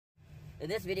In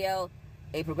this video,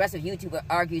 a progressive YouTuber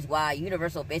argues why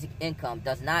universal basic income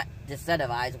does not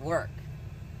disincentivize work.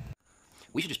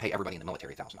 We should just pay everybody in the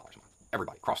military $1,000 a month.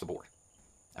 Everybody, across the board.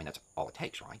 I mean, that's all it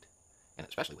takes, right? And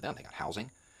especially with them, they got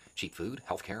housing, cheap food,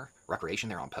 healthcare, recreation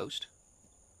there on post.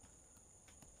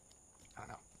 I don't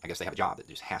know. I guess they have a job that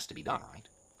just has to be done, right?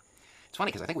 It's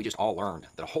funny because I think we just all learned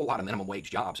that a whole lot of minimum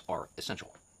wage jobs are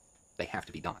essential. They have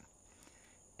to be done.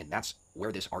 And that's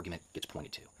where this argument gets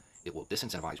pointed to. It will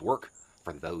disincentivize work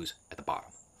for those at the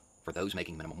bottom, for those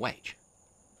making minimum wage.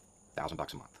 $1,000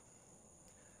 a month.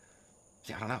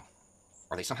 See, I don't know.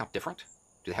 Are they somehow different?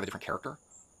 Do they have a different character?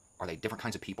 Are they different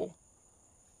kinds of people?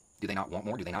 Do they not want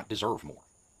more? Do they not deserve more?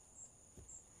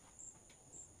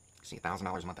 See, $1,000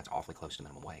 a month, that's awfully close to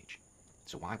minimum wage.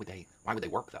 So why would they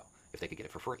work, though, if they could get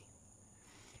it for free?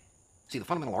 See, the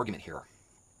fundamental argument here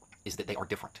is that they are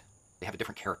different. They have a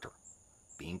different character.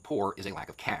 Being poor is a lack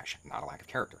of cash, not a lack of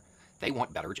character. They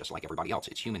want better just like everybody else.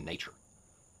 It's human nature.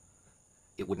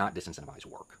 It would not disincentivize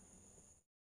work.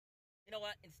 You know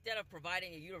what? Instead of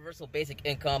providing a universal basic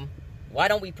income, why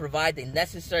don't we provide the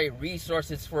necessary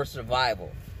resources for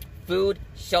survival? Food,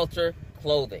 shelter,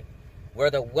 clothing. We're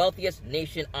the wealthiest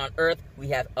nation on earth. We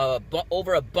have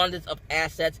overabundance of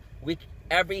assets.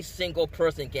 Every single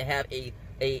person can have a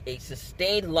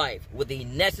sustained life with the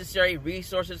necessary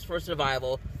resources for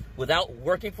survival without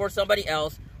working for somebody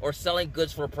else or selling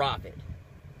goods for profit.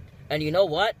 And you know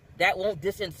what? That won't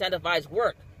disincentivize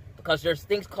work because there's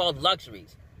things called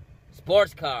luxuries.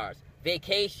 Sports cars,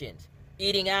 vacations,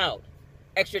 eating out,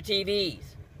 extra TVs,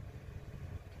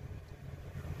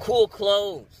 cool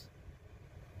clothes.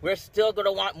 We're still going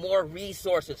to want more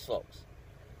resources, folks.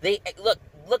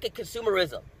 Look at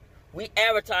consumerism. We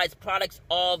advertise products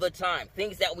all the time,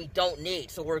 things that we don't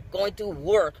need. So we're going to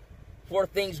work for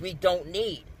things we don't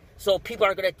need. So people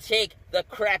are going to take the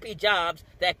crappy jobs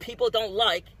that people don't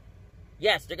like.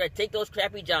 Yes, they're going to take those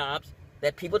crappy jobs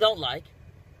that people don't like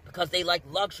because they like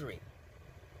luxury.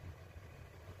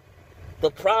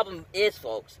 The problem is,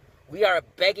 folks, we are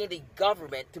begging the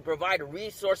government to provide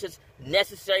resources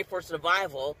necessary for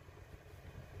survival,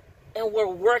 and we're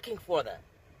working for them.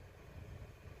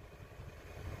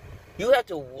 You have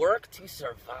to work to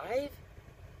survive?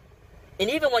 And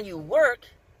even when you work,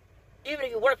 even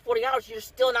if you work 40 hours, you're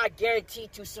still not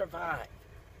guaranteed to survive.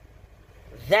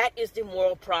 That is the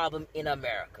moral problem in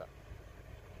America.